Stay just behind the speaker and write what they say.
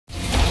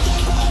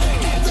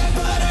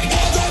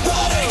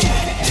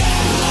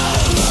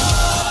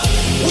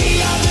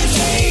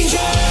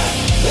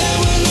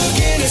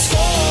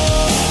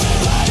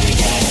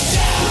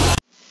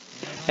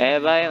Hey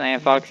everybody,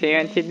 LandFox here,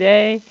 and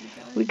today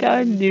we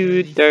got a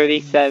new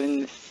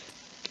 37th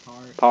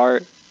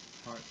part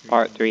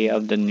 3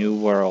 of the New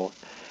World.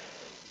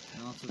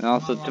 And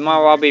also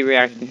tomorrow I'll be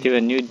reacting to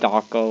a new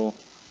Doco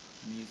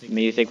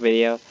music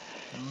video.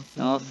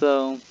 And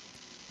also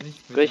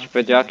Glitch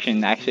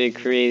Production actually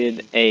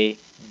created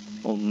made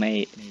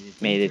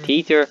a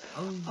teaser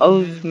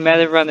of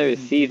Meta Runner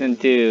Season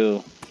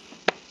 2.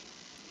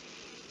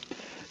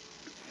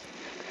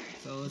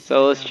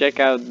 So let's check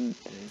out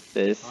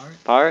this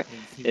part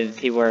and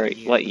see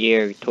what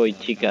year Toy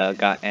Chica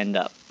got end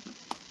up.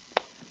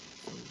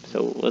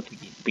 So let's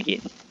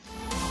begin.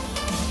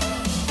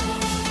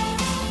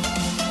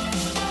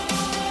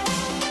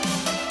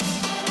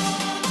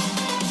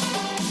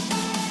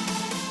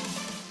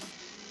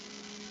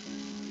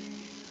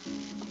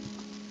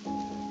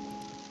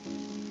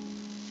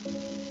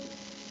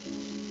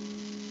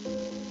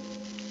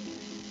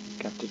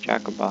 Got the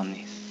Jacob on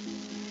these.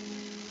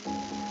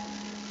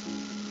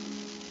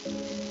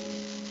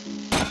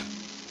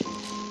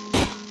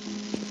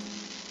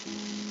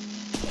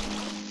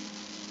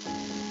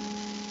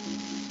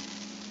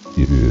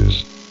 It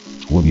is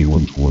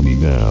 2120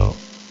 now.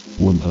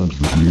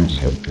 100 years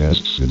have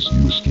passed since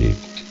you escaped.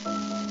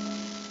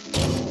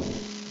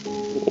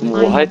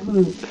 What? I have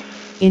moved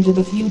into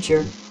the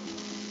future.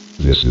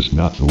 This is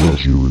not the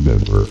world you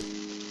remember.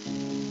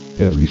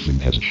 Everything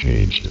has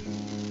changed.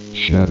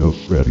 Shadow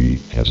Freddy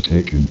has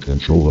taken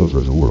control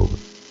over the world.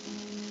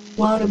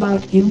 What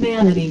about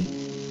humanity?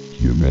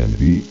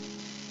 Humanity?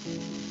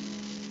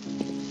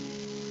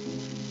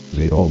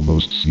 They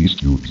almost ceased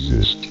to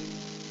exist.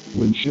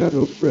 When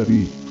Shadow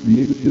Freddy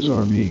created his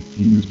army,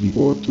 he used the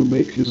orb to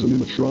make his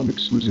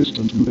animatronics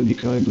resistant to any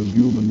kind of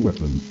human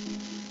weapon.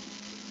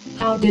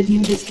 How did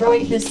you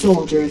destroy his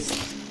soldiers?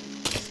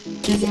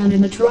 His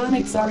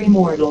animatronics are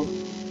immortal.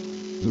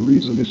 The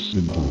reason is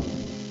simple.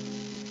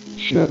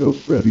 Shadow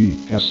Freddy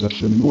has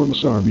such an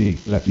enormous army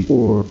that the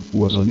orb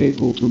was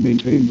unable to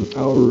maintain the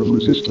power of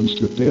resistance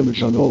to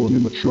damage on all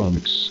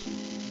animatronics.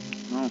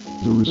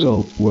 The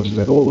result was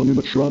that all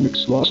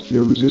animatronics lost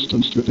their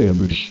resistance to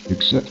damage,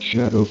 except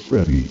Shadow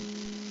Freddy.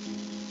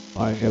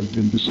 I have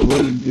been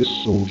destroying his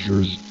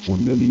soldiers for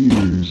many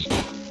years.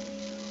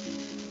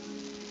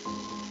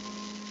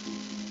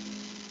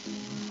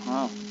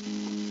 Oh.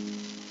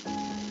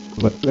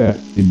 But back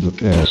in the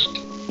past,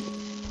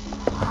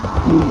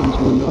 humans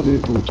were not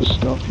able to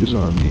stop his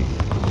army.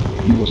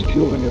 He was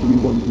killing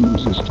everyone who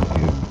resisted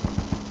him.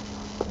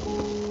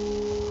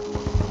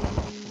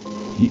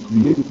 He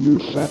created new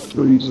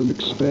factories and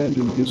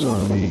expanded his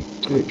army,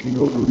 taking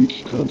over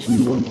each country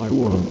one by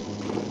one.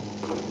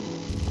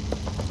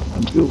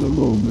 Until the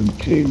moment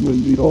came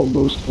when the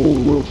almost whole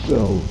world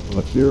fell,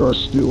 but there are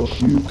still a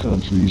few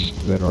countries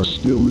that are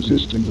still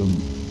resisting them.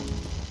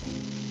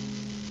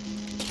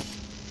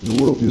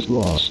 The world is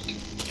lost.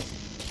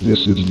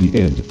 This is the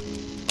end.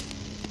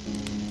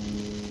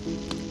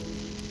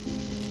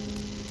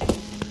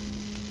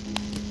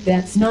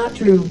 That's not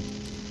true.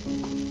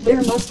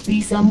 There must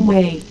be some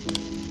way.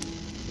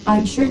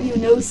 I'm sure you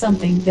know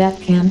something that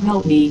can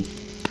help me.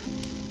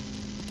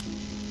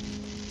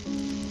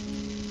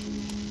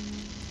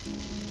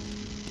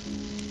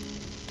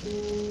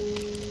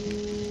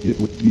 It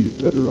would be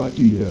a better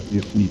idea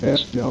if we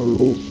asked our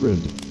old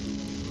friend.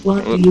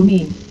 What do you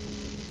mean?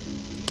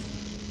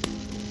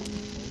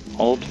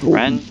 Old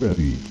friend?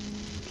 Freddy.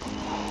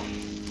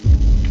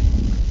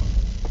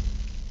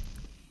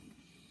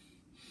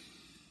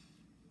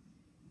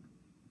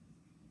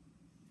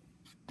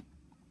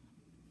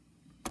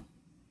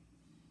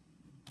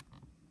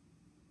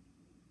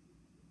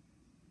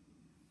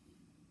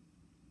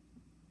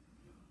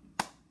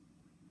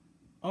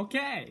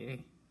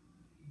 Okay,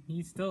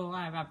 he's still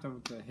alive after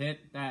the hit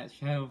that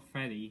Shadow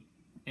Freddy,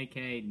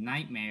 aka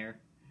Nightmare,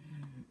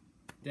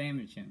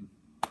 damaged him.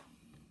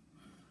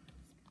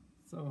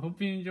 So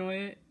hope you enjoy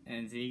it,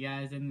 and see you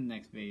guys in the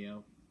next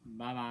video.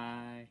 Bye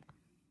bye.